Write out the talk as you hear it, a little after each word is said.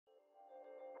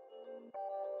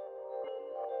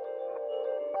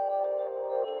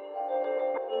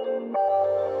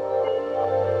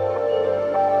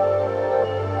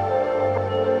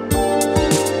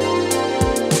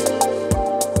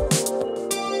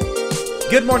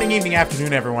Good morning, evening,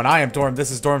 afternoon, everyone. I am Dorm.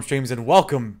 This is Dorm Streams, and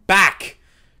welcome back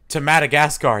to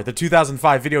Madagascar, the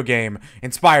 2005 video game,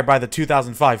 inspired by the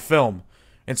 2005 film,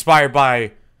 inspired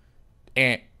by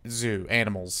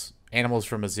animals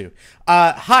from a zoo.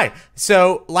 Hi.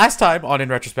 So last time on In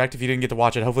Retrospect, if you didn't get to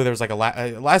watch it, hopefully there was like a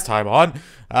last time on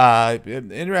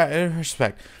in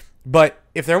Retrospect. But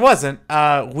if there wasn't,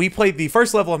 we played the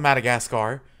first level of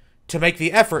Madagascar to make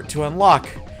the effort to unlock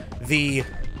the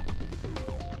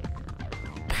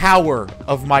power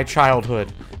of my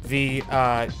childhood, the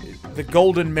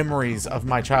golden memories of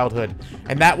my childhood,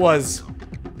 and that was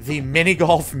the mini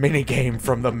golf minigame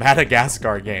from the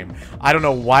Madagascar game. I don't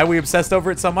know why we obsessed over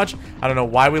it so much. I don't know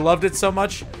why we loved it so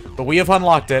much, but we have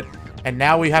unlocked it, and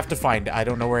now we have to find it. I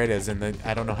don't know where it is in the.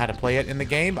 I don't know how to play it in the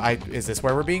game. Is this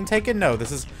where we're being taken? No,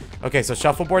 this is okay. So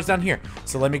shuffleboard's down here.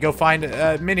 So let me go find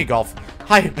mini golf.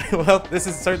 Hi. Well, this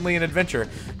is certainly an adventure,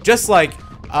 just like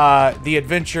the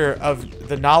adventure of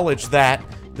the knowledge that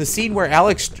the scene where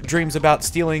Alex dreams about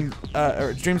stealing,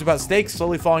 or dreams about steaks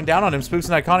slowly falling down on him spoofs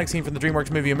an iconic scene from the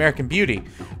DreamWorks movie American Beauty,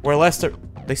 where Lester...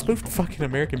 They spoofed fucking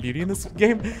American Beauty in this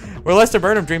game? Where Lester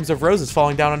Burnham dreams of roses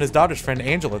falling down on his daughter's friend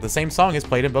Angela. The same song is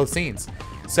played in both scenes.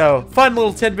 So, fun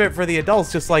little tidbit for the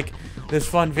adults, just like this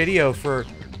fun video for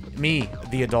me,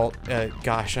 the adult.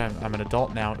 Gosh, I'm an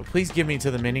adult now. Please give me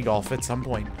to the mini golf at some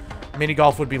point. Mini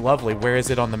golf would be lovely. Where is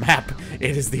it on the map?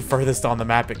 It is the furthest on the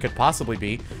map it could possibly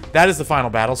be. That is the final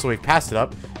battle, so we've passed it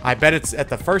up. I bet it's at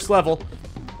the first level,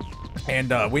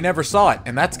 and we never saw it,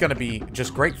 and that's going to be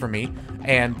just great for me.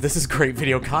 And this is great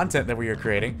video content that we are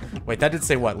creating. Wait, that did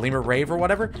say what? Lemur Rave or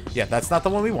whatever? Yeah, that's not the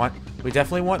one we want. We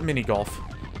definitely want mini golf,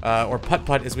 or Putt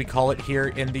Putt as we call it here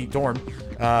in the dorm,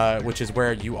 which is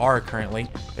where you are currently.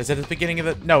 Is it at the beginning of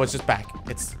the... No, it's just back.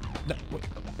 It's... No, wait.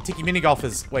 Tiki Mini Golf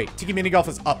is... Wait, Tiki Mini Golf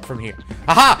is up from here.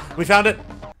 Aha! We found it!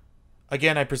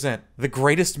 Again, I present the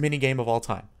greatest mini game of all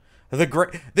time.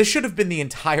 This should have been the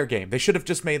entire game. They should have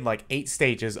just made like 8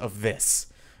 stages of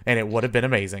this, and it would have been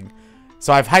amazing.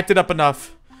 So I've hyped it up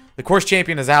enough. The course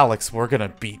champion is Alex. We're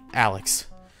gonna beat Alex.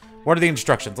 What are the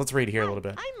instructions? Let's read here a little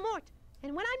bit. I'm Mort,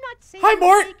 and when I'm not saying Hi,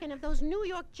 Mort! of those New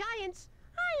York Giants,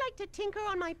 I like to tinker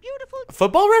on my beautiful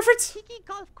Football reference? Tiki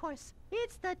golf course.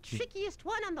 It's the trickiest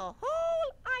one on the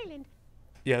whole island.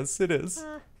 Yes, it is.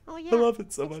 Oh yeah. I love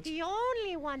it so much. It's the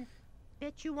only one.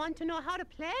 Bet you want to know how to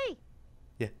play.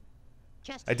 Yeah.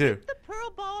 Just I do. hit the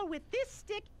pearl ball with this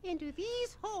stick into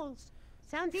these holes.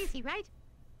 Sounds easy, right?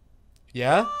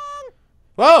 Yeah? Wrong!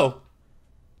 Whoa!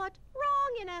 But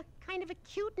wrong in a kind of a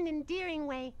cute and endearing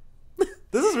way.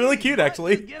 This is really cute,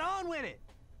 actually. Get on with it.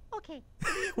 Okay.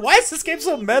 Why is this game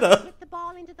so meta? Hit the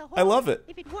ball into the hole. I love it.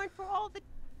 If it weren't for all the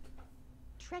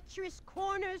treacherous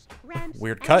corners, ramps,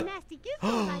 Weird and cut. nasty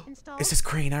gizmos I've installed. This is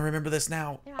green. I remember this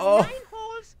now. There are Oh, 9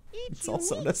 holes, each it's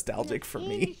also unique nostalgic in for a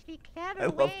me. fiendishly clever I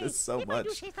love way, this so if I do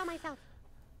much. say so myself.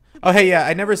 Oh, hey, yeah,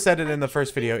 I never said it in the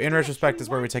first video. In Retrospect is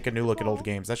where we take a new look at old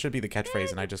games. That should be the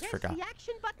catchphrase, and I just Press forgot the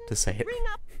action button to say it. Bring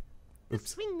up the Oops.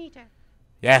 swing meter.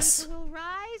 Yes. It will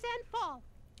rise and fall.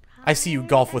 I see you,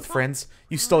 Golf with Friends.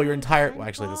 You stole your entire... Well,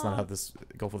 actually, that's not how this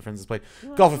Golf with Friends is played.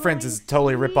 Golf with Friends is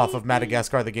totally a ripoff of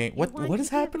Madagascar, the game. What is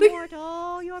happening?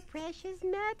 All your precious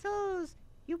metals.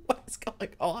 What is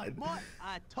going on? Mort,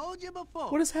 I told you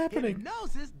before. What is happening?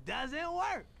 Hypnosis doesn't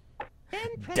work. Then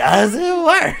press Does the it button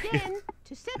work? again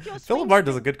to set your Philip swing Martin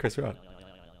does a good Chris Rock.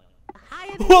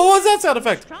 higher What was that sound the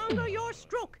effect? stronger your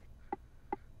stroke.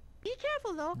 Be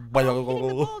careful though. About hitting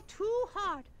the ball too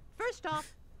hard. First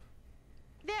off,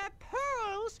 they're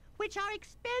pearls which are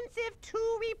expensive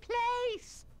to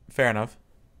replace. Fair enough.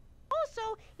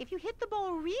 Also, if you hit the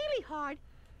ball really hard,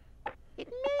 it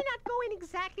may not go in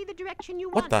exactly the direction you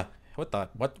What want.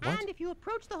 What? And if you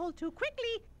approach the hole too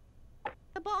quickly,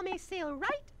 the ball may sail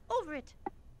right over it.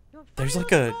 Your There's final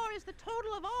like a score is the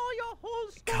total of all your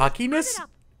holes scored. cockiness Added up.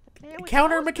 The player with the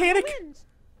counter most mechanic? wins.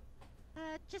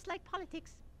 Just like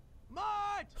politics.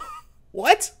 Mort!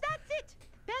 What? That's it.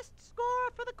 Best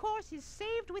score for the course is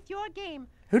saved with your game.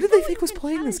 Who did they So think you was can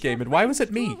playing this challenge your game, and why was it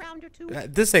friends to me? a round or two.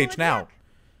 At this Good age now, luck.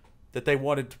 that they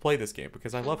wanted to play this game,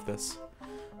 because I love this.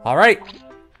 Alright.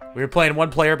 We were playing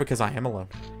one player because I am alone.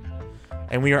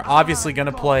 And we are obviously going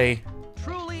to play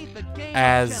Truly the game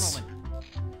as... of gentlemen.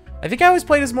 I think I always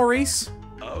played as Maurice.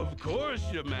 Of course,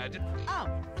 Your Majesty.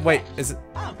 Wait, is it...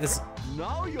 Is,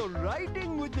 Now you're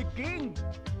riding with the king.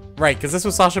 right, because this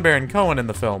was Sacha Baron Cohen in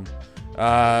the film.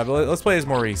 But let's play as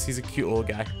Maurice. He's a cute little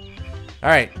guy.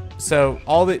 Alright, so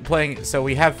so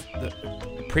we have...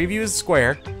 The preview is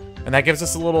square. And that gives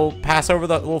us a little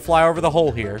little fly over the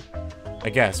hole here. I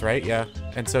guess, right? Yeah.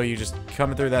 And so you just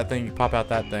come through that thing, you pop out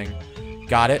that thing.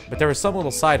 Got it. But there was some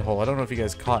little side hole. I don't know if you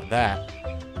guys caught that.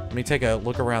 Let me take a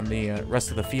look around the rest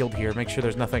of the field here, make sure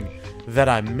there's nothing that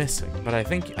I'm missing. But I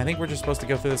think we're just supposed to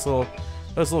go through this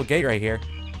little gate right here.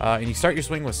 And you start your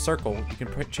swing with circle. You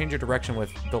can change your direction with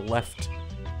the left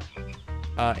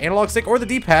analog stick or the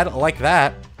D-pad, like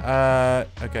that.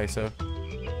 Okay, so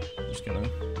I'm just gonna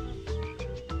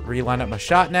reline up my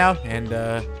shot now and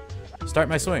start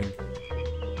my swing.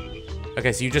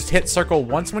 Okay, so you just hit circle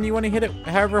once when you want to hit it,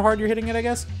 however hard you're hitting it, I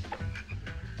guess.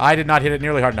 I did not hit it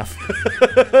nearly hard enough.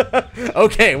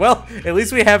 Okay, well, at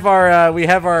least we have our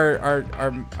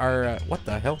what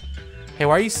the hell? Hey,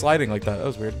 why are you sliding like that? That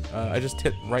was weird. I just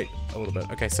hit right a little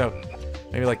bit. Okay, so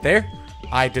maybe like there.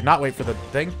 I did not wait for the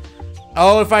thing.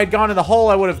 Oh, if I had gone in the hole,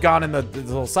 I would have gone in the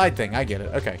little side thing. I get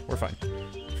it. Okay, we're fine.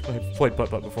 I've played Putt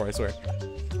Putt before, I swear.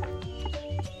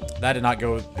 That did not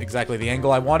go exactly the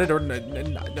angle I wanted, or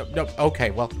no. Okay,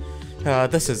 well,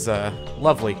 this is a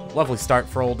lovely start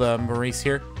for old Maurice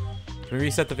here. Can we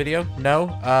reset the video? No.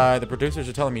 The producers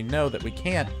are telling me no, that we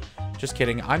can't. Just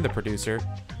kidding. I'm the producer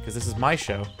because this is my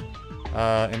show,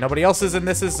 and nobody else is. And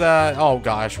this is oh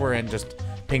gosh, we're in just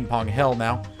ping pong hell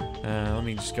now. Let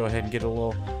me just go ahead and get a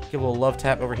little love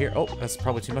tap over here. Oh, that's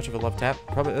probably too much of a love tap.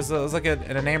 Probably it's like an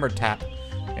enamored tap,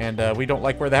 and we don't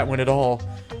like where that went at all.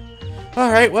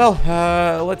 Alright, well,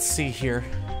 let's see here.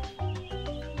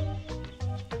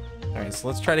 Alright, so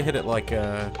let's try to hit it like,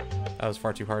 that was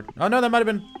far too hard. Oh, no, that might have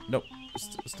been, nope,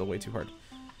 still way too hard.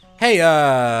 Hey,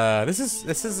 this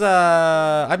is,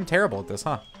 I'm terrible at this,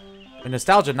 huh? And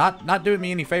nostalgia not doing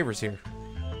me any favors here.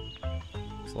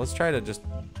 So let's try to just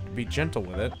be gentle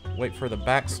with it. Wait for the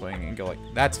backswing and go like,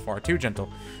 that's far too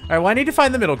gentle. Alright, well, I need to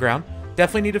find the middle ground.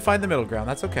 Definitely need to find the middle ground,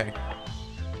 that's okay.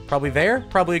 Probably there?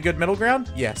 Probably a good middle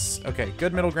ground? Yes. Okay,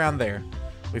 good middle ground there.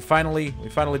 We finally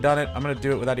done it. I'm gonna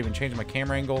do it without even changing my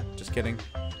camera angle. Just kidding.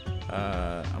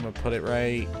 I'm gonna put it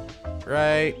right.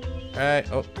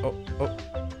 Oh.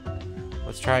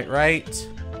 Let's try it right.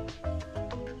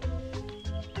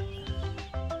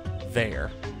 There.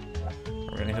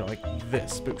 We're gonna hit it like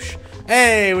this. Boosh.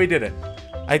 Hey, we did it.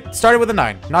 I started with a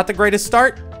 9. Not the greatest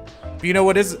start, but you know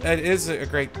what is a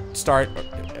great start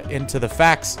into the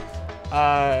facts.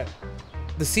 The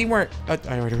scene where I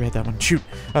already read that one. Shoot.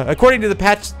 According to the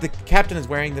patch the captain is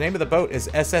wearing, the name of the boat is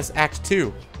SS Act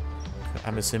 2.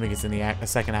 I'm assuming it's in the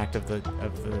second act of the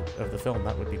film.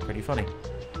 That would be pretty funny.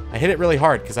 I hit it really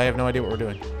hard because I have no idea what we're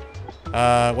doing.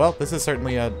 Well, this is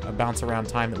certainly a bounce around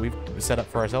time that we've set up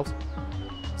for ourselves.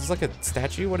 Is this like a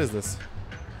statue? What is this?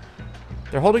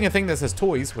 They're holding a thing that says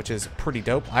toys, which is pretty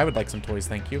dope. I would like some toys,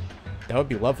 thank you. That would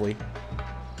be lovely.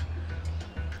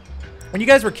 When you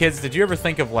guys were kids, did you ever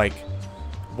think of, like,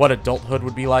 what adulthood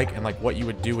would be like and, like, what you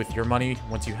would do with your money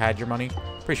once you had your money?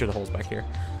 Pretty sure the hole's back here.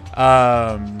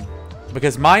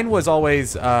 Because mine was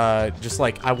always just,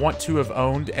 like, I want to have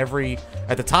owned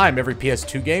at the time, every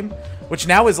PS2 game, which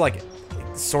now is, like,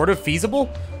 sort of feasible,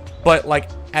 but, like,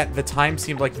 at the time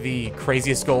seemed like the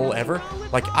craziest goal ever.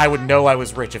 Like, I would know I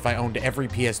was rich if I owned every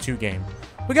PS2 game.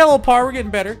 We got a little par, we're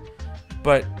getting better.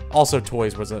 But also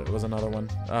toys was another one,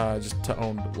 just to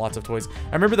own lots of toys.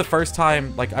 I remember the first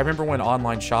time, like, I remember when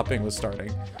online shopping was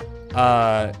starting.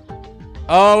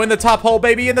 Oh, in the top hole,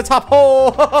 baby, in the top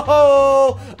hole!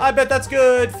 I bet that's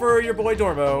good for your boy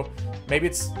Dormo. Maybe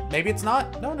it's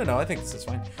not. No, I think this is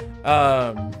fine.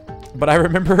 But I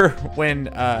remember when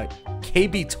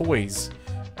KB Toys,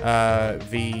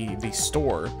 the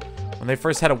store, when they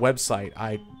first had a website,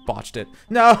 I botched it.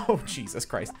 No, Jesus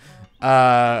Christ.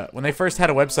 When they first had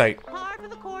a website,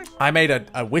 I made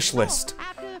a wish list.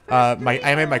 I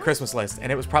made my Christmas list,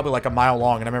 and it was probably like a mile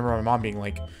long. And I remember my mom being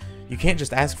like, "You can't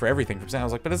just ask for everything from Santa." I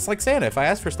was like, "But it's like Santa. If I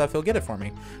ask for stuff, he'll get it for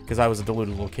me." Because I was a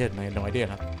deluded little kid, and I had no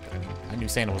idea. I knew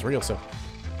Santa was real, so.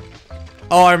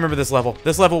 Oh, I remember this level.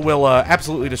 This level will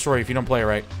absolutely destroy you if you don't play it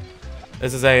right.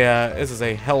 This is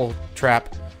a hell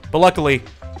trap. But luckily,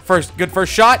 good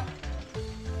first shot.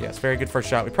 Yes, very good first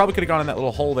shot. We probably could have gone in that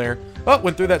little hole there. Oh,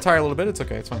 went through that tire a little bit. It's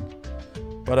okay. It's fine.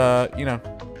 But, you know,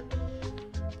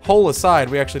 hole aside,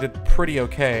 we actually did pretty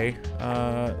okay.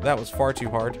 That was far too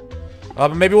hard.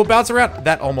 But maybe we'll bounce around.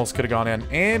 That almost could have gone in.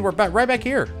 And we're right back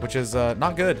here, which is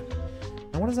not good.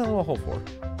 And what is that little hole for?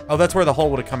 Oh, that's where the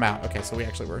hole would have come out. Okay, so we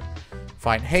actually were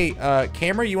fine. Hey,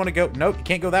 camera, you want to go? Nope, you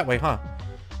can't go that way, huh?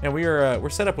 And we're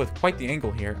set up with quite the angle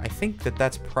here. I think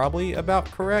that's probably about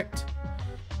correct.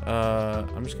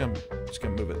 I'm just gonna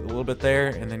move it a little bit there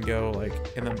and then go like,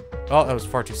 and then, oh, that was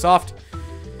far too soft.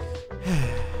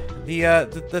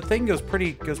 The thing goes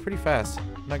pretty fast.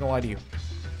 I'm not gonna lie to you.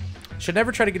 Should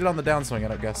never try to get it on the downswing, I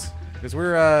don't guess, because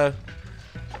we're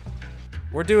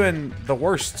doing the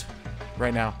worst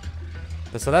right now.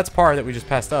 So that's par that we just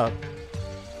passed up.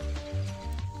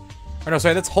 Or no,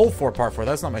 sorry, that's hole 4, par 4.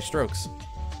 That's not my strokes.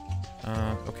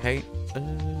 Okay.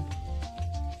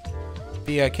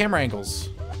 The camera angles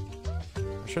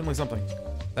are certainly something.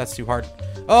 That's too hard.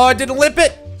 Oh, I didn't lip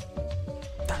it!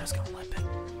 Thought I was gonna lip it.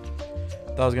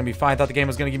 Thought I was gonna be fine. Thought the game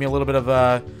was gonna give me a little bit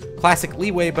of classic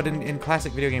leeway, but in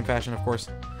classic video game fashion, of course.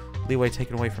 Leeway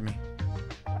taken away from me.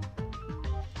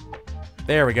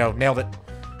 There we go. Nailed it.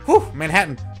 Whew!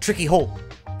 Manhattan. Tricky hole,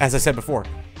 as I said before.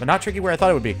 But not tricky where I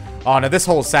thought it would be. Oh, no, this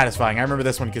hole is satisfying. I remember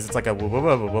this one because it's like a whoa, whoa,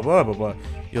 whoa, whoa, whoa, whoa, whoa.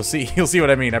 You'll see what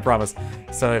I mean, I promise.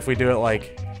 So if we do it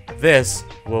like this,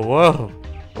 whoa, whoa,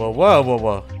 whoa, whoa, whoa,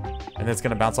 whoa. And it's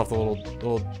gonna bounce off the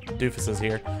little doofuses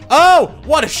here. Oh!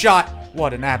 What a shot!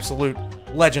 What an absolute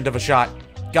legend of a shot.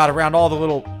 Got around all the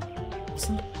little...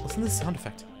 Listen to the sound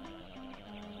effect.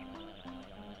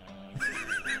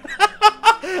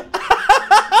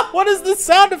 What is this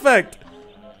sound effect?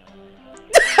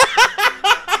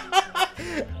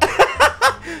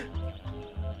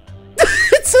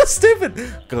 It's so stupid.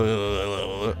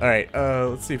 Alright,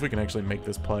 let's see if we can actually make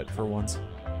this putt for once.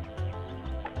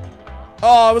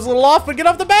 Oh, I was a little off, but get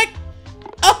off the bank!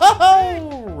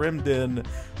 Oh, rimmed in.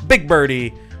 Big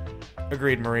birdie.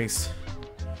 Agreed, Maurice.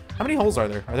 How many holes are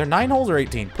there? Are there 9 holes or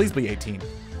 18? Please be 18.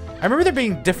 I remember there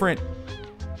being different...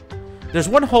 There's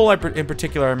one hole in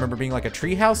particular I remember being like a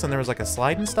tree house, and there was like a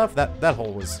slide and stuff. That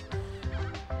hole was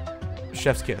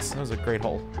chef's kiss. That was a great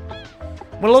hole.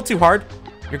 Went a little too hard.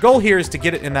 Your goal here is to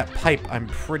get it in that pipe, I'm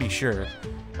pretty sure,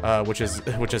 which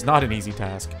is not an easy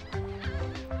task.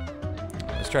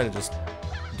 Let's try to just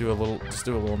do a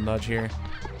little nudge here.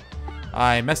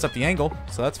 I messed up the angle,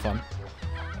 so that's fun.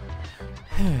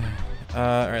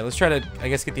 All right, let's try to, I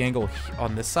guess, get the angle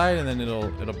on this side, and then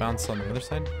it'll bounce on the other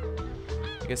side.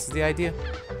 I guess is the idea.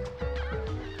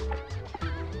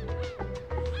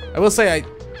 I will say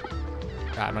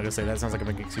I'm not gonna say that. Sounds like I'm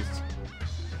making excuses.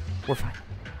 We're fine.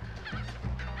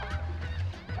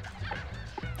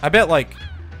 I bet, like,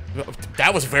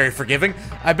 that was very forgiving.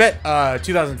 I bet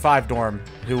 2005 Dorm,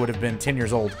 who would have been 10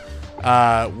 years old,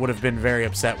 would have been very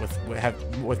upset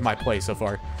with my play so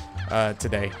far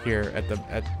today here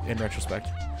in retrospect.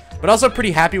 But also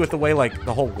pretty happy with the way, like,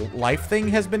 the whole life thing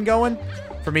has been going.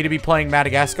 For me to be playing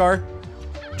Madagascar,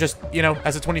 just, you know,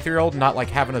 as a 23-year-old, not like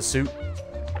having a suit.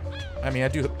 I mean, I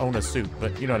do own a suit,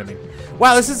 but you know what I mean.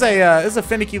 Wow, this is a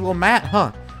finicky little mat,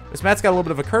 huh? This mat's got a little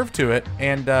bit of a curve to it,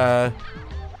 and oh,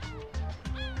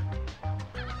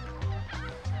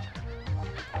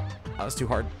 that's too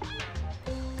hard.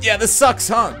 Yeah, this sucks,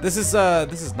 huh? This is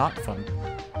not fun.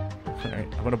 All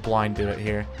right, I'm gonna blind do it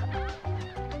here.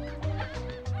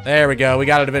 There we go. We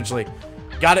got it eventually.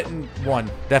 Got it in 1.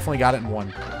 Definitely got it in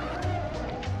 1.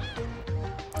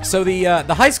 So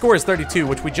the high score is 32,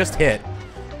 which we just hit.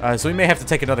 So we may have to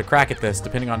take another crack at this,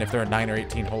 depending on if there are 9 or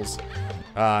 18 holes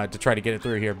to try to get it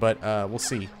through here. But we'll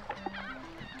see.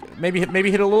 Maybe hit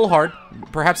it a little hard.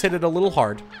 Perhaps hit it a little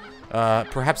hard.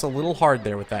 Perhaps a little hard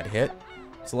there with that hit.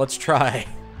 So let's try.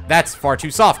 That's far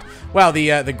too soft. Wow,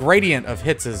 the gradient of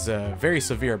hits is very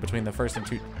severe between the first and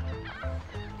 2.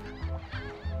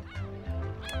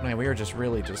 Man, we are just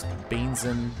really just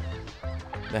beansing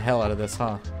the hell out of this,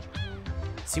 huh?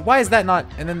 See, why is that not...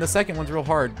 And then the second one's real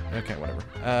hard. Okay, whatever.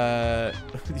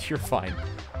 You're fine.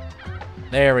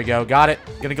 There we go. Got it.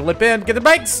 Gonna go lip in. Get the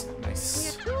bikes.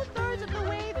 Nice. We're 2/3 of the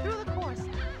way through the course.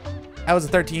 That was a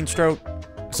 13 stroke.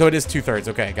 So it is 2/3.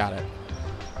 Okay, got it.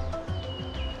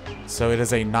 So it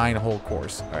is a 9-hole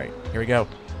course. All right, here we go.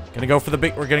 Gonna go for the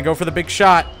big... We're gonna go for the big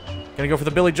shot. Gonna go for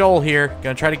the Billy Joel here.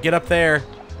 Gonna try to get up there.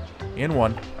 In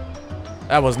 1.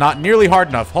 That was not nearly hard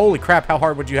enough. Holy crap, how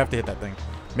hard would you have to hit that thing?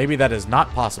 Maybe that is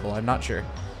not possible. I'm not sure.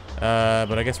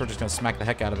 But I guess we're just going to smack the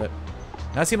heck out of it.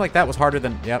 That seemed like that was harder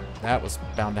than... Yep, that was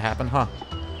bound to happen, huh?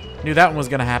 Knew that one was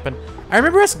going to happen. I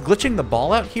remember us glitching the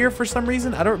ball out here for some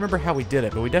reason. I don't remember how we did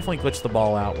it, but we definitely glitched the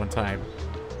ball out one time.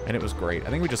 And it was great. I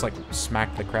think we just, like,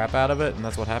 smacked the crap out of it, and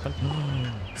that's what happened.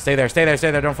 Stay there, stay there,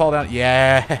 stay there. Don't fall down.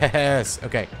 Yes!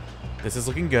 Okay. This is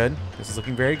looking good. This is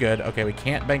looking very good. Okay, we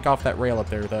can't bank off that rail up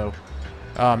there, though.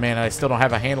 Oh, man, I still don't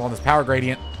have a handle on this power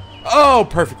gradient. Oh,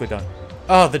 perfectly done.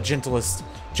 Oh, the gentlest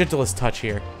touch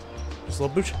here. Just a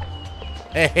little boosh.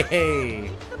 Hey!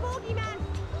 The bogeyman.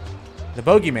 The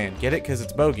bogeyman. Get it? Because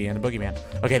it's bogey and a boogeyman.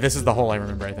 Okay, this is the hole I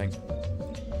remember, I think.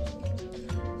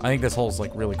 I think this hole's,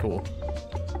 like, really cool.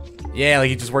 Yeah, like,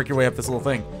 you just work your way up this little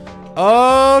thing.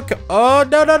 Oh, oh,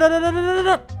 no, no, no, no, no, no,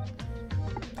 no.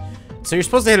 So you're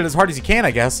supposed to hit it as hard as you can,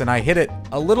 I guess, and I hit it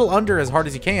a little under as hard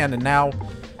as you can, and now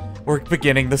we're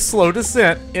beginning the slow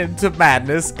descent into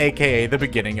madness, aka the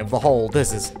beginning of the hole.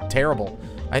 This is terrible.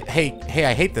 Hey,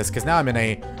 I hate this, because now I'm in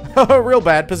a real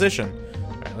bad position.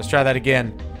 All right, let's try that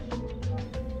again.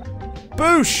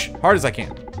 Boosh! Hard as I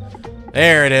can.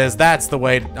 There it is. That's the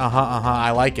way. I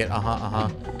like it.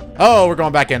 Oh, we're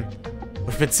going back in.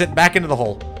 We've been sent back into the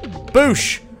hole.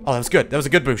 Boosh! Oh, that was good. That was a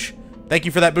good boosh. Thank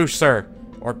you for that boosh, sir.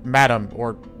 Or madam.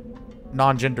 Or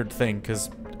non-gendered thing,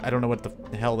 because I don't know what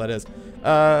the hell that is. Do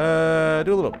a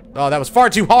little. Oh, that was far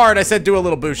too hard. I said do a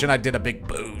little boosh, and I did a big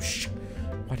boosh.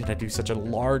 Why did I do such a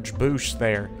large boosh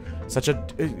there? Such a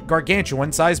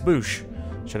gargantuan-sized boosh.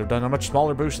 Should have done a much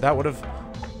smaller boosh. That would have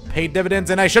paid dividends,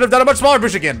 and I should have done a much smaller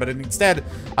boosh again, but instead,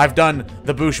 I've done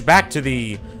the boosh back to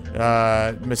the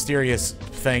mysterious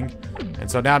thing,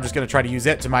 and so now I'm just going to try to use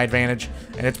it to my advantage,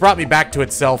 and it's brought me back to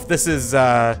itself. This is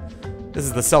the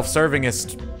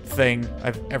self-servingest thing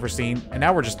I've ever seen, and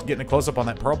now we're just getting a close-up on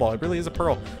that pearl ball. It really is a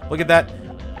pearl. Look at that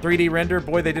 3D render.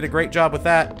 Boy, they did a great job with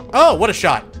that. Oh, what a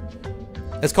shot!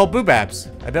 It's called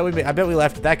boobabs. I bet we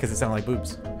laughed at that because it sounded like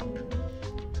boobs.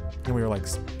 And we were like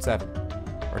 7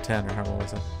 or 10 or however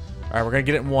was it. All right, we're gonna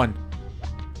get it in 1.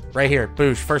 Right here,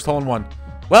 boosh, first hole in 1.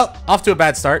 Well, off to a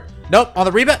bad start. Nope, on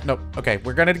the rebound. Nope. Okay,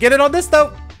 we're gonna get it on this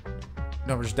though.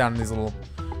 No, we're just down in these little,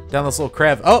 down this little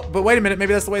crev. Oh, but wait a minute,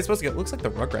 maybe that's the way it's supposed to go. It looks like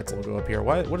the Rugrats logo up here.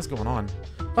 What is going on?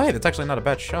 Oh, hey, that's actually not a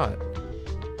bad shot.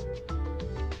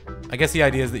 I guess the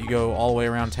idea is that you go all the way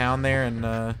around town there, and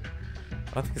I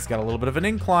think it's got a little bit of an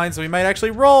incline, so we might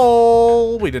actually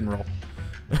roll. We didn't roll.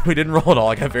 We didn't roll at all.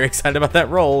 I got very excited about that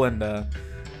roll, and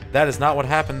that is not what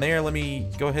happened there. Let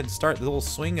me go ahead and start the little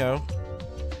swingo.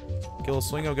 Get a little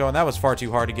swingo going. That was far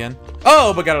too hard again.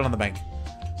 Oh, but got it on the bank.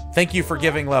 Thank you for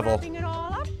giving level.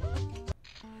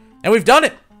 And we've done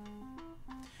it!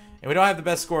 And we don't have the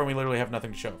best score, and we literally have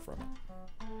nothing to show from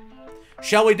it.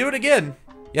 Shall we do it again?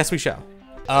 Yes, we shall.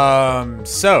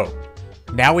 So,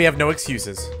 now we have no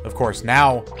excuses. Of course,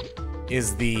 now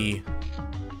is the...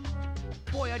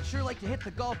 Boy, I'd sure like to hit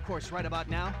the golf course right about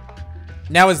now.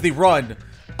 Now is the run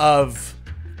of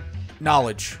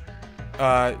knowledge.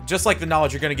 Just like the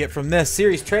knowledge you're going to get from this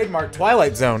series trademark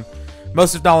Twilight Zone.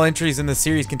 Most of all entries in this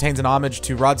series contains an homage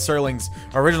to Rod Serling's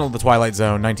original The Twilight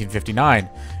Zone, 1959.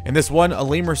 In this one, a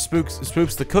lemur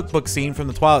spoofs the cookbook scene from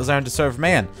The Twilight Zone to serve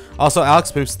man. Also, Alex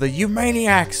spoofs the "You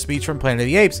Maniacs" speech from Planet of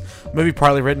the Apes, a movie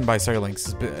partly written by Serling. This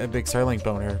is a big Serling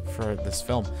boner for this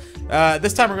film.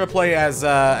 This time we're gonna play as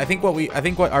I think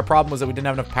what our problem was that we didn't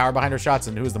have enough power behind our shots,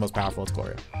 and who is the most powerful? It's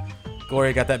Gloria.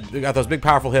 Gloria got those big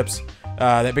powerful hips.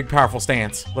 That big powerful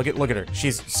stance. Look at her.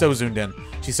 She's so zoomed in.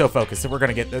 She's so focused. We're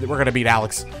gonna beat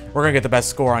Alex. We're gonna get the best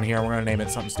score on here. And we're gonna name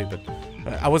it something stupid.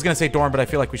 I was gonna say Dorn, but I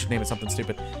feel like we should name it something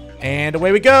stupid. And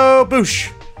away we go.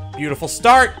 Boosh. Beautiful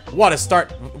start. What a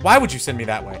start. Why would you send me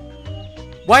that way?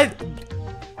 Why?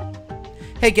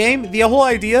 Hey game. The whole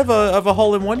idea of a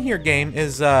hole-in-one here game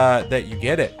is that you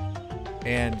get it,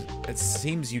 and it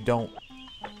seems you don't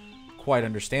quite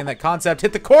understand that concept.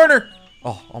 Hit the corner.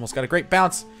 Oh, almost got a great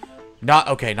bounce.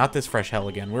 Not this fresh hell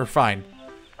again. We're fine.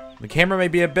 The camera may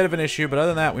be a bit of an issue, but other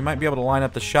than that, we might be able to line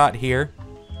up the shot here.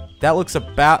 That looks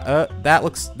about that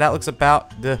looks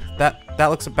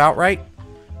about right.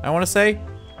 I want to say.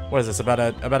 What is this? About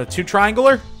a 2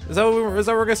 triangular? Is that what we're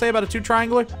gonna say about a 2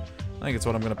 triangular? I think it's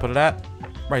what I'm gonna put it at.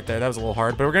 Right there. That was a little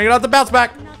hard, but we're gonna get out the bounce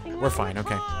back. We're fine.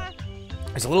 Okay.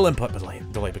 There's a little input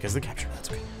delay because of the capture. That's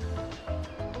okay.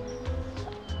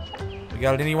 We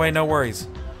got it anyway. No worries.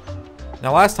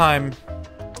 Now, last time...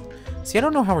 See, I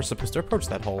don't know how we're supposed to approach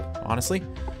that hole, honestly.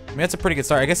 I mean, that's a pretty good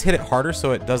start. I guess hit it harder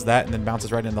so it does that and then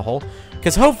bounces right in the hole.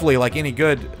 Because hopefully, like any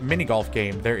good mini-golf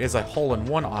game, there is a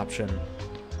hole-in-one option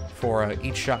for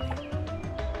each shot.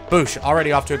 Boosh,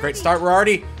 already off to a great start. We're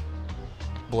already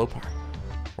below par.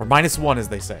 We're -1, as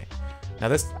they say. Now,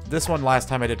 this one last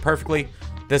time I did perfectly.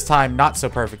 This time, not so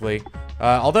perfectly.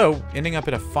 Although, ending up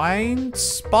in a fine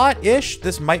spot-ish.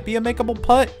 This might be a makeable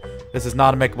putt. This is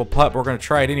not a makeable putt, but we're going to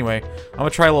try it anyway. I'm going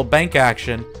to try a little bank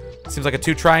action. Seems like a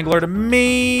 2 triangular to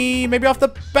me. Maybe off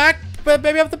the back, but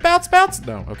maybe off the bounce.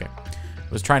 No, okay. I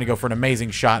was trying to go for an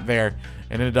amazing shot there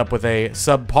and ended up with a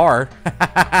subpar.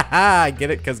 I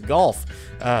get it, because golf.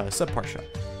 Subpar shot.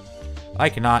 I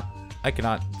cannot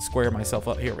square myself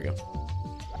up. Here we go.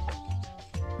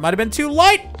 Might have been too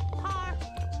light.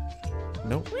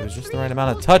 Nope, it was just the right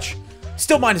amount of touch.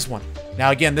 Still -1.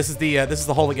 Now again, this is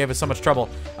the hole that gave us so much trouble.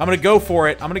 I'm gonna go for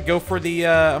it. I'm gonna go for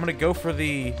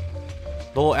the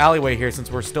little alleyway here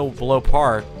since we're still below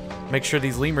par. Make sure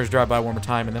these lemurs drive by one more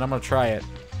time, and then I'm gonna try it.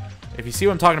 If you see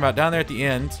what I'm talking about down there at the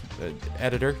end,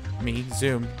 editor, me,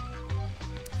 zoom.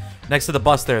 Next to the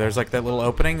bus there's like that little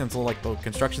opening. It's a little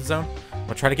construction zone. I'm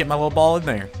gonna try to get my little ball in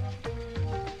there.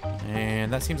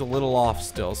 And that seems a little off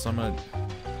still, so I'm gonna...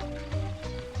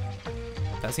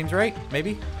 That seems right,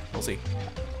 maybe? We'll see.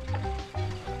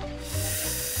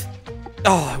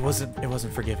 Oh, it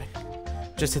wasn't forgiving.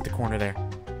 Just hit the corner there.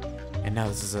 And now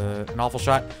this is an awful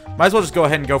shot. Might as well just go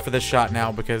ahead and go for this shot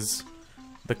now because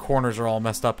the corners are all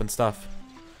messed up and stuff.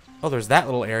 Oh, there's that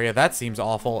little area. That seems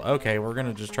awful. Okay, we're going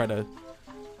to just try to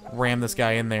ram this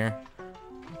guy in there.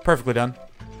 Perfectly done.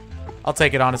 I'll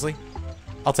take it, honestly.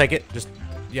 I'll take it. Just,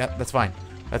 yeah, that's fine.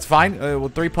 That's fine. We'll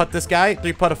 3-putt this guy.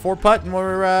 3-putt a 4-putt, and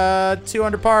we're 2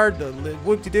 under par.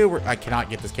 Whoop-de-doo. I cannot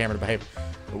get this camera to behave.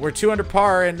 We're 2 under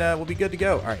par, and we'll be good to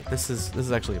go. All right, this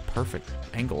is actually a perfect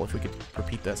angle if we could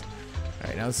repeat this. All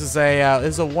right, now this is a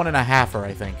 1.5er,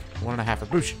 I think. 1.5er.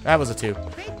 Boosh. That was a 2.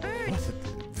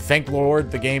 Thank Lord,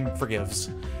 the game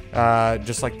forgives.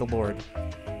 Just like the Lord.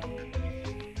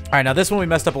 All right, now this one we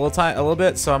messed up a little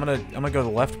bit, so I'm gonna go to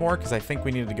the left more because I think we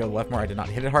needed to go to the left more. I did not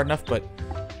hit it hard enough, but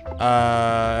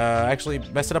actually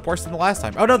messed it up worse than the last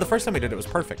time. Oh no, the first time we did it was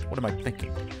perfect. What am I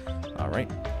thinking? All right.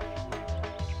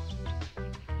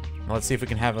 Now let's see if we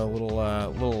can have a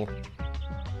little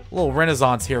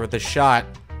renaissance here with this shot.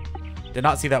 Did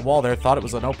not see that wall there. Thought it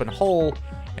was an open hole,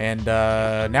 and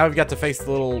now we've got to face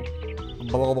the little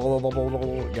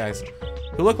guys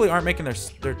who luckily aren't making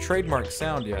their trademark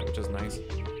sound yet, which is nice.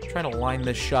 Trying to line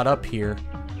this shot up here.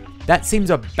 That seems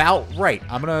about right.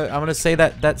 I'm gonna say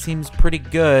that seems pretty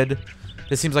good.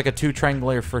 This seems like a 2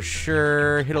 triangular for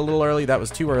sure. Hit a little early. That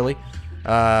was too early.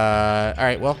 All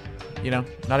right. Well, you know,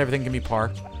 not everything can be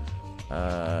par.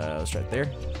 Let's try it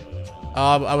there.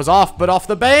 I was off, but off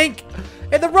the bank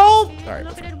in the roll. All right.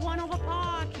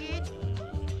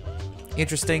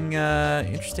 Interesting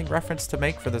reference to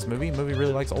make for this movie. Movie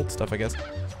really likes old stuff, I guess.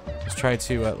 Let's try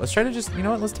to just, you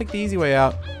know what? Let's take the easy way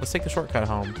out. Let's take the shortcut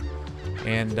home,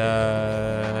 and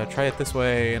try it this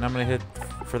way. And I'm gonna hit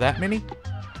for that mini.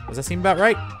 Does that seem about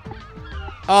right?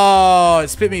 Oh,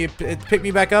 it picked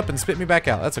me back up and spit me back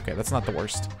out. That's okay. That's not the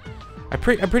worst. I'm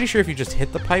pretty sure if you just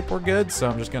hit the pipe, we're good. So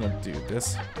I'm just gonna do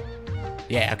this.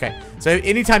 Yeah. Okay. So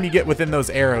anytime you get within those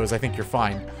arrows, I think you're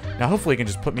fine. Now, hopefully, it can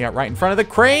just put me out right in front of the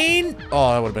crane.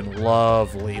 Oh, that would have been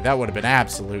lovely. That would have been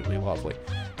absolutely lovely.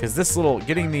 Because this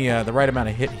getting the right amount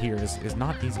of hit here is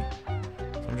not easy.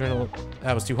 So I'm trying to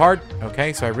that was too hard.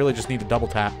 Okay, so I really just need to double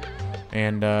tap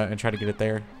and try to get it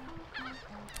there.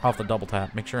 Off the double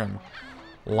tap. Make sure I'm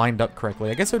lined up correctly.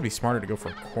 I guess it would be smarter to go for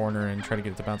a corner and try to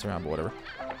get it to bounce around, but whatever.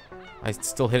 I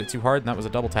still hit it too hard, and that was a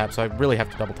double tap, so I really have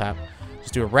to double tap.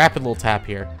 Just do a rapid little tap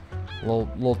here.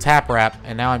 Little tap wrap,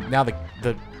 and now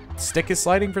the stick is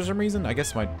sliding for some reason. I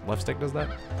guess my left stick does that.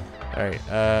 All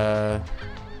right,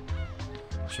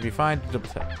 should be fine. Double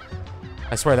tap.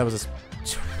 I swear that was a.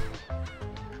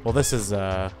 Well, this is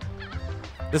where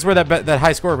that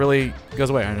high score really goes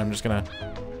away, and I'm just gonna.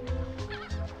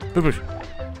 Boo boo.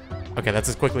 Okay, that's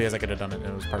as quickly as I could have done it, and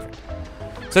it was perfect.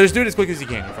 So just do it as quick as you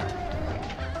can. You're fine.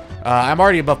 I'm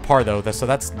already above par though, so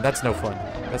that's no fun.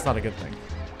 That's not a good thing.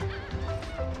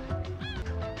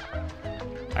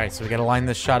 All right, so we gotta line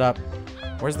this shot up.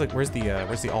 Where's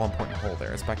the all-important hole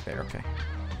there? It's back there. Okay.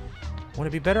 Would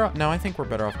it be better off? No, I think we're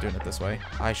better off doing it this way.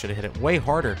 I should have hit it way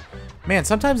harder. Man,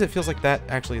 sometimes it feels like that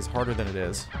actually is harder than it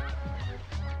is.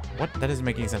 What? That doesn't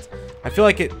make any sense. I feel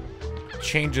like it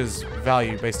changes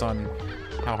value based on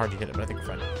how hard you hit it, but I think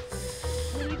we're fine.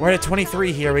 We're at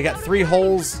 23 here. We got 3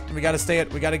 holes. We got to stay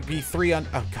at. We got to be 3 on.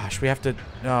 Oh gosh, we have to.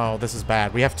 No, this is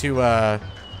bad. We have to.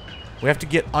 We have to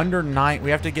get under 9.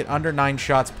 We have to get under 9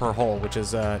 shots per hole, which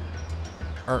is or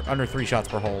under 3 shots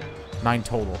per hole, 9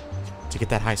 total, to get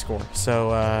that high score.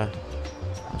 So I'm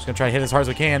just gonna try to hit as hard as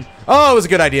we can. Oh, it was a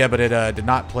good idea, but it did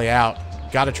not play out.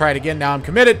 Got to try it again. Now I'm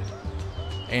committed.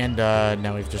 And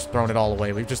now we've just thrown it all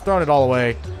away. We've just thrown it all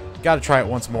away. Got to try it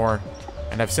once more.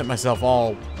 And I've sent myself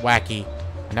all wacky.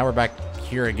 And now we're back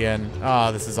here again.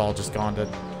 Oh, this is all just gone to...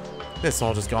 This is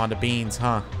all just gone to beans,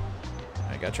 huh?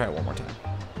 I gotta try it one more time.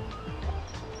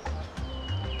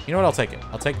 You know what? I'll take it.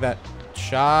 I'll take that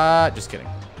shot. Just kidding.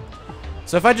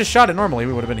 So if I just shot it normally,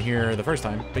 we would have been here the first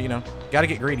time. But, you know, gotta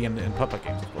get greedy in Putt Putt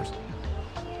games, of course.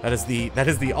 That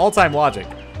is the all-time logic.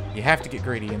 You have to get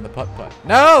greedy in the Putt Putt.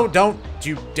 No, don't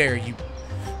you dare you.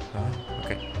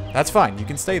 Okay, that's fine. You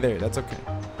can stay there. That's okay.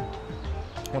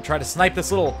 We'll try to snipe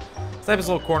this little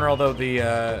corner. Although the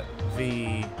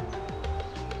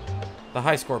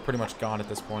high score pretty much gone at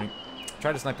this point.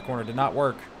 Tried to snipe the corner, did not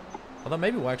work. Although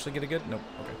maybe we'll actually get a good. Nope.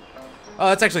 Okay. Oh,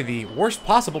 that's actually the worst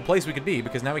possible place we could be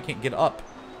because now we can't get up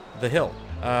the hill.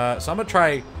 So I'm gonna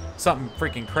try something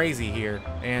freaking crazy here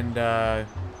and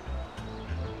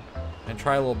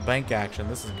try a little bank action.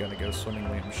 This is gonna go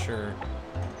swimmingly, I'm sure.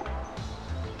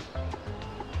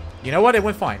 You know what? It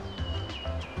went fine.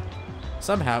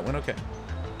 Somehow it went okay.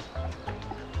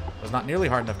 It was not nearly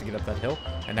hard enough to get up that hill,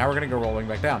 and now we're gonna go rolling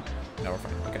back down. Now we're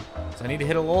fine. Okay. So I need to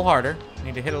hit a little harder. I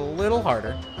need to hit a little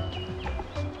harder.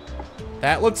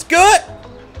 That looks good.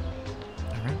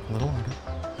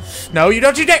 No, you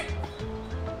don't, you dare!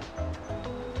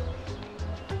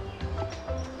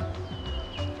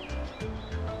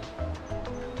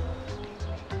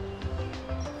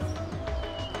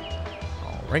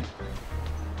 Alright.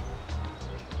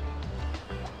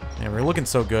 Man, we're looking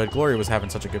so good. Gloria was having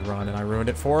such a good run, and I ruined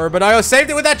it for her, but I saved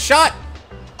it with that shot!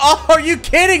 Oh, are you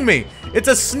kidding me? It's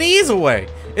a sneeze away.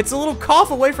 It's a little cough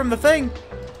away from the thing.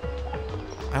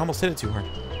 I almost hit it too hard.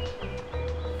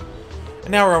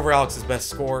 And now we're over Alex's best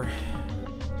score.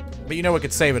 But you know what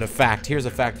could save it? A fact. Here's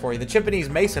a fact for you. The Chimpanese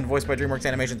Mason, voiced by DreamWorks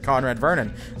Animation's Conrad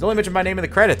Vernon, is only mentioned by name in the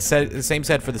credits. The same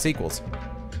said for the sequels.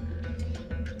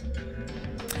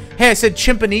 Hey, I said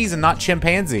chimpanese and not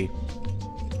chimpanzee.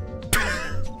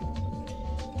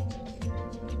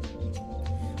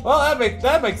 Well,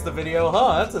 that makes the video,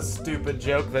 huh? That's a stupid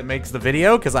joke that makes the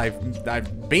video, because I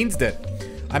beansed it.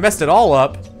 I messed it all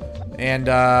up, and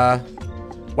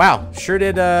wow, sure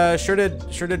did. Now,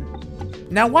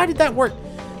 why did that work?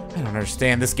 I don't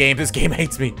understand this game. This game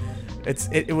hates me.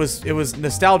 It was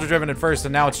nostalgia driven at first,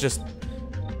 and now it's just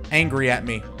angry at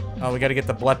me. Oh, we got to get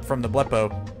the blep from the blepo.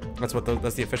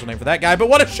 That's the official name for that guy. But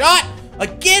what a shot!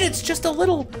 Again, it's just a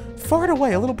little fart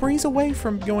away, a little breeze away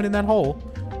from going in that hole.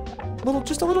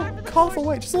 Just a little cough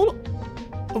away, just a little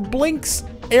Blink's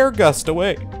air gust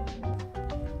away.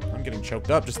 I'm getting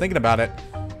choked up just thinking about it.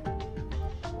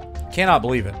 Cannot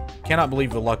believe it. Cannot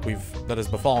believe the luck that has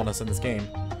befallen us in this game.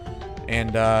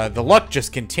 And the luck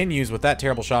just continues with that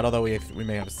terrible shot, although we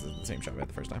may have the same shot we had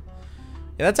the first time.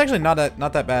 Yeah, that's actually not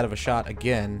that bad of a shot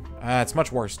again. It's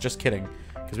much worse, just kidding.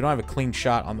 Because we don't have a clean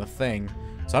shot on the thing.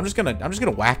 So I'm just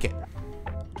gonna whack it.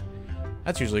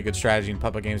 That's usually a good strategy in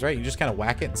Putt Putt games, right? You just kind of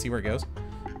whack it and see where it goes.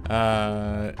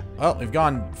 Well, we've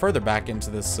gone further back into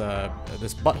this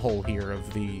this butthole here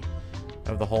of the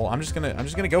hole. I'm just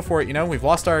gonna go for it. You know, we've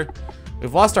lost our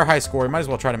high score. We might as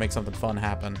well try to make something fun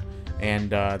happen.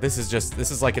 And this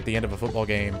is like at the end of a football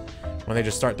game when they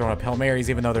just start throwing up Hail Marys,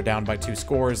 even though they're down by 2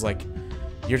 scores. Like,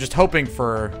 you're just hoping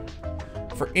for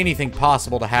anything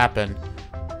possible to happen.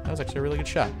 That was actually a really good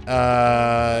shot.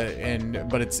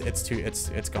 But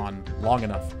it's gone long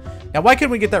enough. Now, why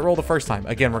couldn't we get that roll the first time?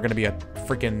 Again, we're gonna be a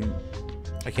freaking,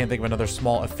 I can't think of another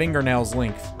a fingernail's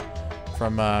length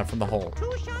from the hole.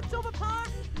 2 shots over par.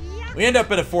 Yep. We end up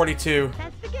at a 42.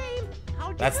 That's the game.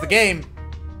 That's the game.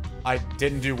 I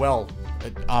didn't do well.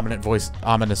 Ominous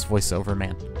voiceover,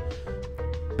 man.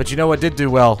 But you know what did do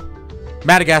well?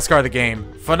 Madagascar the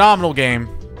game. Phenomenal game.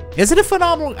 Is it a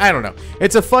phenomenal? I don't know.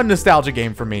 It's a fun nostalgia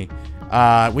game for me.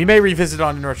 We may revisit it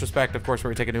on in retrospect, of course, where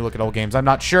we take a new look at old games. I'm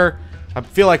not sure. I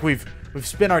feel like we've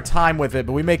spent our time with it,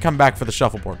 but we may come back for the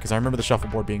shuffleboard because I remember the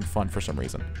shuffleboard being fun for some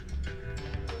reason.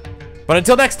 But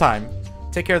until next time,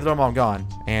 take care of the dome while I'm gone,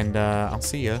 and I'll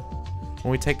see you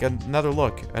when we take another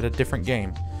look at a different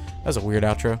game. That was a weird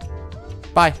outro.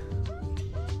 Bye.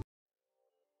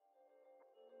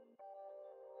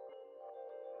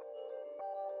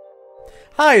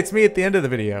 Hi, it's me at the end of the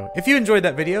video. If you enjoyed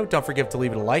that video, don't forget to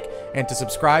leave it a like and to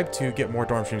subscribe to get more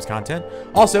Dorm Streams content.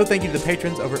 Also, thank you to the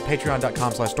patrons over at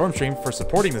patreon.com/dormstream for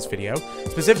supporting this video.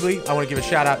 Specifically, I want to give a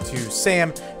shout out to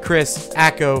Sam, Chris,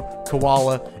 Akko,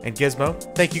 Koala, and Gizmo.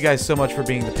 Thank you guys so much for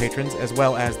being the patrons, as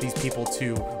well as these people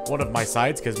to one of my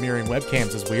sides, because mirroring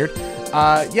webcams is weird.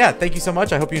 Yeah, thank you so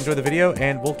much. I hope you enjoyed the video,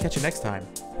 and we'll catch you next time.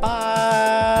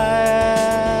 Bye!